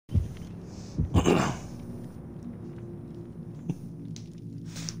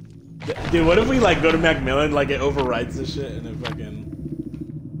Dude, what if we like go to Macmillan, like it overrides this shit and it fucking...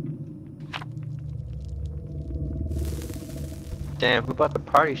 Damn, who bought the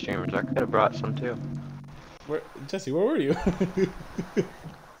party streamers? I could have brought some too. Jesse, where were you?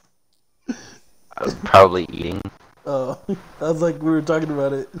 I was probably eating. Oh, I was like, we were talking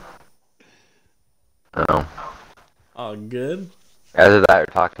about it. Oh. Oh, good. Either that or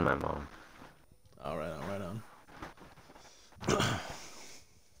talking to my mom. Oh, right on, right on.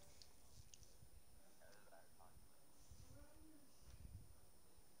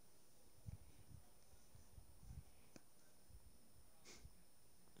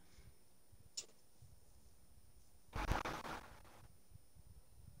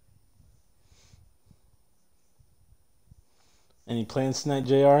 Any plans tonight,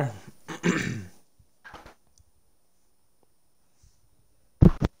 JR?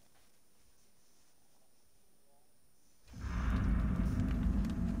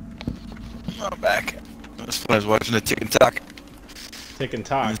 I'm back. It was fun. I was watching the Tick and Talk. Tick and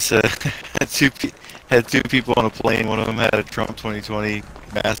Talk. It's, had two people on a plane. One of them had a Trump 2020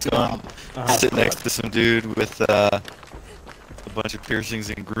 mask on, sitting next to some dude with a bunch of piercings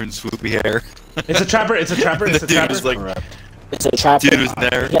and green swoopy hair. It's a trapper. It's a trapper. It's a trapper. Was like, it's a trapper. Dude was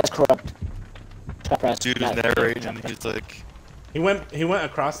there. He has corrupt. Dude was narrating, and he's like, he went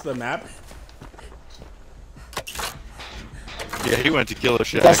across the map. yeah, he went to Killer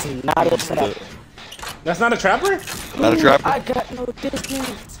Shack. That's not a trapper. That's not a trapper? Not a trapper. I got no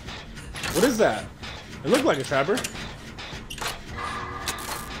distance. What is that? It looked like a trapper.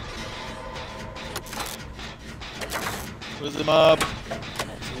 Where's the mob?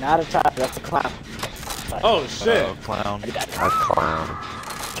 That's not a trapper. That's a clown. Oh shit! Oh, clown. A clown.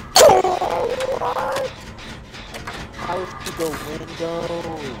 How would you go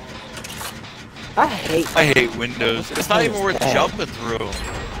window? I hate windows. It's not even worth jumping through.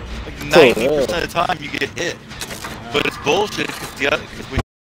 Like 90% of the time you get hit. But it's bullshit because when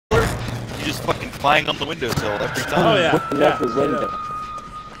you're just fucking flying on the windowsill every time. Oh yeah. Yeah. The window.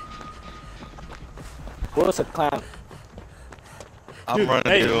 What's a clown? I'm Dude,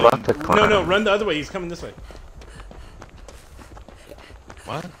 running hey, to him. No, run the other way. He's coming this way.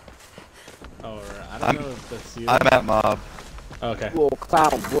 What? Oh, I don't know if that's you. I'm at mob. Okay. Well,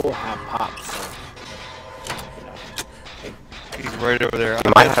 clown will have pops. So, He's right over there.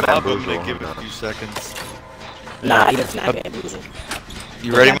 might I'm have at mob. I'm bamboozle, gonna give it a no. few seconds. nah, he does not bamboozle.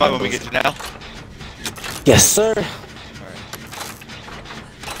 You ready, mob? When we get you now? Yes, sir.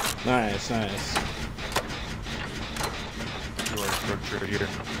 Nice, nice. You are structured here.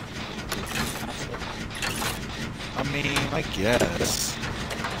 I mean, I guess.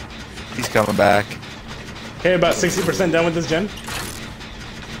 He's coming back. Okay, about 60% done with this gen.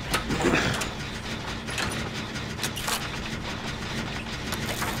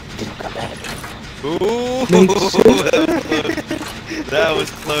 Ooh, that was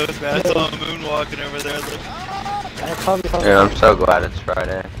close, man. I saw him moonwalking over there. Yeah, I'm so glad it's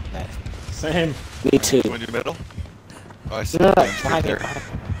Friday. Same. Me too. You want to do middle? Oh, I see. No, Right there.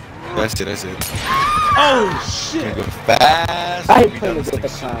 I see it, I see it. Oh Gonna shit! go fast. I We hate done playing this with the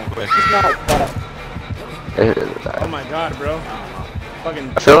thing clown. super quick. He's not bad. Oh my god, bro.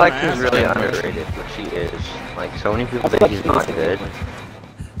 Fucking. I feel like my he's ass really off, bro. underrated, which he is. Like, so many people think he's not good.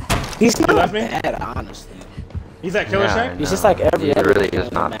 He's not left me? bad, honestly. He's at Killer Yeah, Shack? He's just like every He other really player is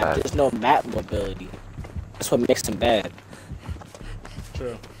on the not map. bad. There's no map mobility. That's what makes him bad.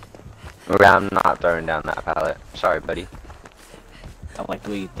 True. Okay, I'm not throwing down that pallet. Sorry, buddy. I like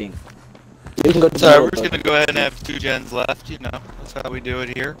the way you think. You can go to So the we're just gonna go ahead and have 2 gens left, you know. That's how we do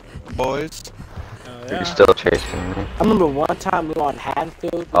it here, boys. Yeah. You're still chasing me. I remember one time we were on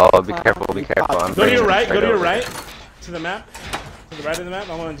Haddonfield. Oh, be careful, be careful. I'm Go to your bringing right, straight go to your over. right. To the map. To the right of the map,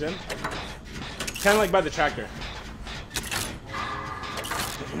 I'm on Jim. Kinda like by the tractor.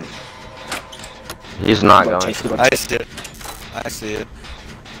 He's not going. I see it. I see it.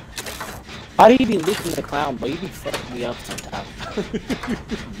 Why do you be leaking the clown, but you be fucking me up sometimes?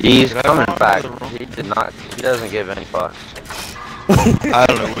 He's Did I coming fall back. into the room? He did not. He doesn't give any fucks. I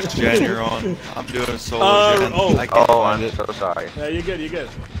don't know which gen you're on. I'm doing solo gen. oh. I can't Oh, find I'm it. so sorry. Yeah, you're good, you're good.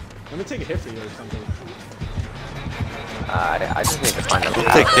 Let me take a hit for you or something. I just need to find a We'll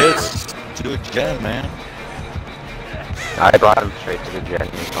pallet. take hits. Do a gen, man. I brought him straight to the gen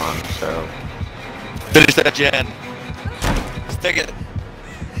he's on, so. Finish that gen. Stick it.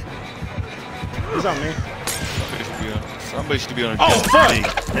 He's on me. Somebody should be on a Oh, gen.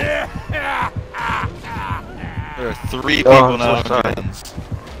 fuck! with me. There are 3 Oh, people I'm now so sorry. on gens.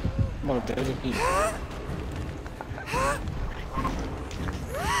 I'm gonna barely beat.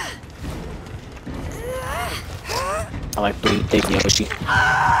 I like the way you think, Yoshi.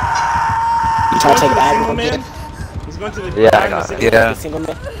 You trying to take Single aggro? man. He's going to the Yeah, I got single it. Yeah. Single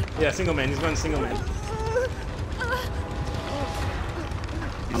man. Yeah, single man. He's going to single man.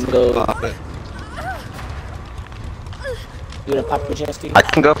 I'm gonna go. Pop it. You gonna pop your chest, Steve? I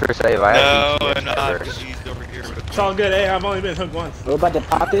can go for save. I have No, BT I'm not. first. Because he's over here with It's all good. Hey, I've only been hooked once. We're about to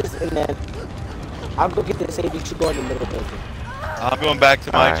pop this, and then I'll go get the save. You should go in the middle building. I'm going back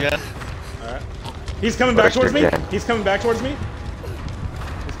to my Alright. gen. Alright. He's coming back Where's towards me. your gen? He's coming back towards me.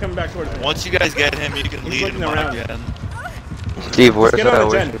 He's coming back towards me. Once you guys get him, you can He's lead looking him around. on gen. Steve, where's Get on the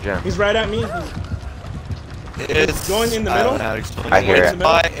where's gen. your gen? He's right at me. It's going in the middle? I don't know how to explain I hear It's it.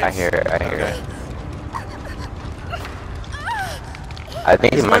 by- I hear it. I hear Okay. it. I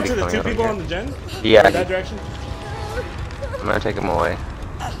think He's he might going be to the coming two over people here. on the gen. Yeah, That direction. I'm gonna take him away.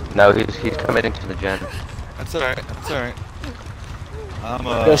 No, he's committing to the gen. That's alright. That's alright. I'm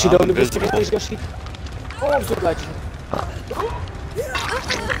Yoshi, I'm don't leave this invisible. place, Yoshi. Oh, I'm so glad you.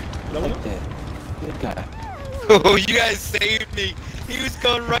 No, Like that. Good guy. Oh, you guys saved me. He was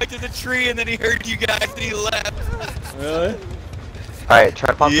going right to the tree, and then he heard you guys, and he left. really? Alright, try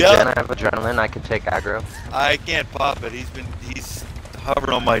to pop Yep. the gen. I have adrenaline. I can take aggro. I can't pop it. He's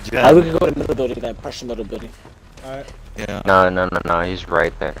hovering on my Alright, we gen. can go to the middle building, that pressure middle building. Alright. Yeah. No. He's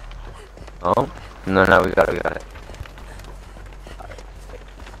right there. Oh? No, we got it.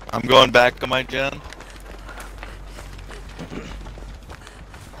 I'm going back on my gen.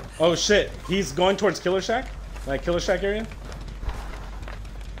 Oh shit. He's going towards Killer Shack. Like Killer Shack area.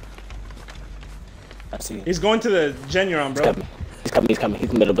 I see. He's going to the gen you're on, He's bro. coming. He's coming.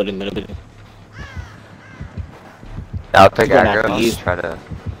 He's middle building, middle building. I'll take He's going aggro. after and you. just try to.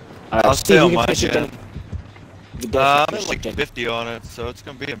 Alright, I'll stay Steve, on you my can finish your gen. gen. You can I'm finish at like your gen. 50 on it, so it's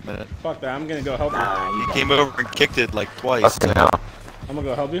gonna be a minute. Fuck that. I'm gonna go help you. Nah, you He got came over and kicked it like twice. Fucking So hell. I'm gonna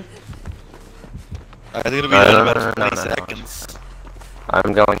go help you. I think it'll be No, done in no, about no, 20 no, no. seconds.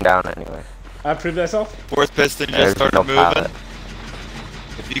 I'm going down anyway. I proved myself. Fourth piston just There's started no moving. pallet.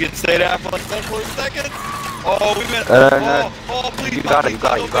 If you can stay there for like 10 more seconds. Oh, we went. No. Oh, please. You got it, you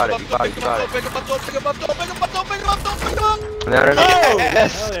got it. Pick him up, pick him up, pick him up. No. Oh,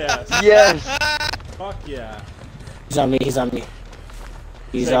 Yes. hell yeah. Yes. Fuck yeah. He's on me. He's on me.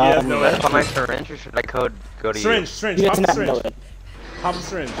 He's Yeah, on yeah, me. no, Should I pop my syringe or should I go to Syringe, you? syringe. He Pop doesn't the have to know syringe. it. Pop the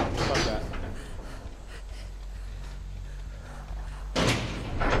syringe. Fuck that.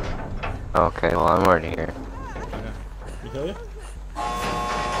 Okay, well I'm already here. You kill you?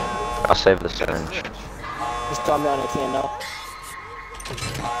 I'll save the syringe. Just throw me on a TNO.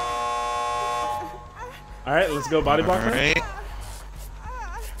 Alright, let's go body block. now. Alright.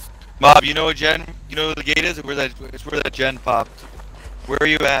 Mob, you know what gen? You know where the gate is? It's where that gen popped. Where are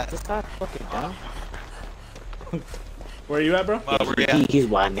you at? This guy fucking down. Where are you at, bro? Mob, where you at? He's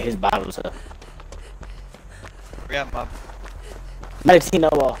winding his bottles up. Where you at, Mob? Not a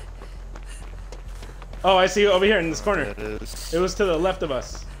TNO wall. Oh, I see you over here in this corner. That is. It was to the left of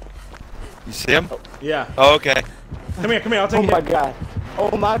us. You see him? Yeah. Oh, okay. Come here, I'll take Oh you. my god.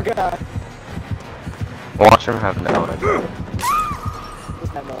 Oh my god. Watch him have no one.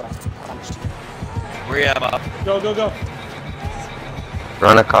 It's not no last. Where you at, Mob? Go.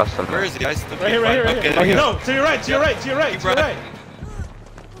 Run across them. Where is he? I still Right here, right here, right Okay, here. there you go. No, to your right, to your right, to your right, Keep to your running. right.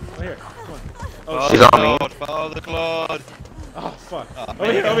 Right here. Come on. Oh, Follow shit. She's the on me. Claude, follow the Claude. Oh, fuck. Oh,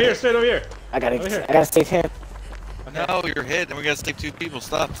 Over here, straight over here. I Over here. gotta save him. No, you're hit, and we gotta save 2 people.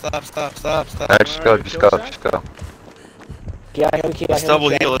 Stop. Alright, just Alright, go. kill shot. Get out of here, Let's double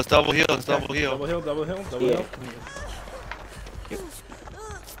heal. Let's double heal. Let's Okay, double heal. Double hill. Yeah.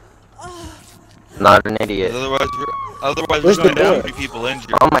 Not an idiot. Otherwise Where's we're going the to have door? too many people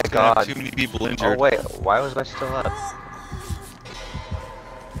injured. Oh my We're gonna have God. Too many people Oh injured. wait, why was I still up?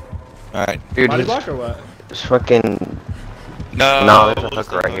 All right. Dude, Body he's block or what? just fucking. No. No, there's a let's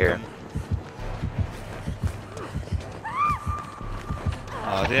hook not right here. him.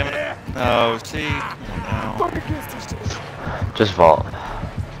 Oh damn it! No, see. No. Just vault.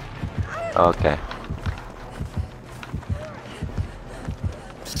 Okay.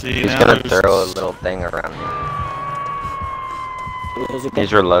 See He's now. gonna there's- throw a little thing around me.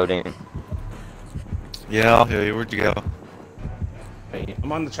 He's reloading. Yeah, I'll heal you. Where'd you go?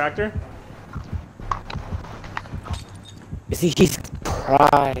 I'm on the tractor. You see, he's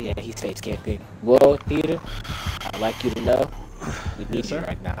yeah, he's face camping. Well, Peter, I'd like you to know, we need sir. you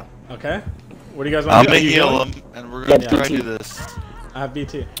right now. Okay. What do you guys want I'm to gonna do? You heal healing? him, and we're gonna Yeah, try to BT. do this. I have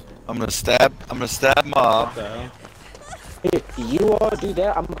BT. I'm gonna stab Mob. What the hell? If you all do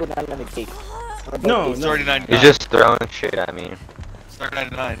that, I'm gonna go down on the gate. No, It's no. already 99. He's just throwing shit at me. It's already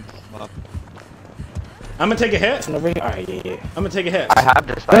 99. Mob. I'm gonna take a hit. It's over here. Alright, yeah. I'm gonna take a hit. I have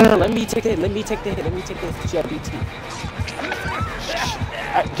this. No, let me take the hit. Let me take the hit. Let me take the hit. She got BT.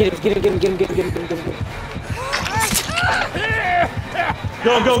 Get him.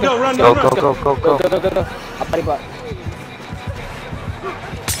 Go, run, Go, run, go, run. go, go, go. Go. I'm body block.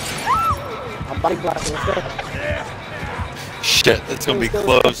 I'm body blocking. Let's go. Shit, that's gonna be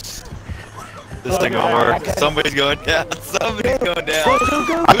close. This thing won't work. Somebody's going down. Somebody's going down. I Who's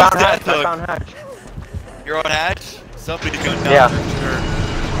found that hatch, I hook? found hatch. You're on hatch? Somebody's going down Yeah. for sure.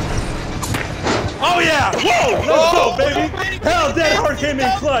 Oh yeah! Whoa! Let's go, baby! Hell, Dead Hard came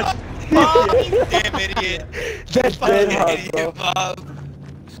in clutch. Bob, you damn idiot. That's Fucking dead hard, idiot, bro. Bob.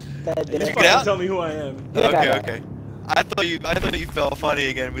 That You dead Get fucking out. tell me who I am. Okay. I thought you felt funny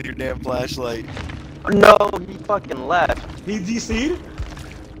again with your damn flashlight. No, he fucking left. He DC'd?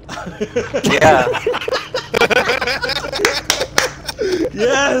 Yeah.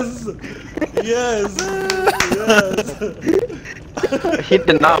 Yes! Yes! He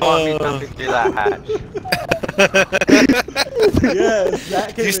did not want me jumping through that hatch. Yes!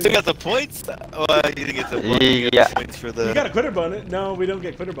 That came You still in. got the points? Well, you didn't get the points. You got Yeah. the points for the. You got a quitter bonus? No, we don't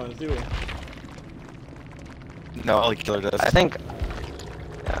get quitter bonus, do we? No, only killer does. I think.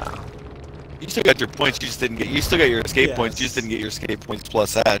 Yeah. You still got your points. You just didn't get. You still got your escape Yes. points. You just didn't get your escape points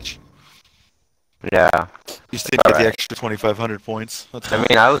plus hatch. Yeah. You just didn't get the Alright. extra 2,500 points. That's I all.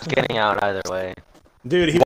 mean, I was getting out either way. Dude, he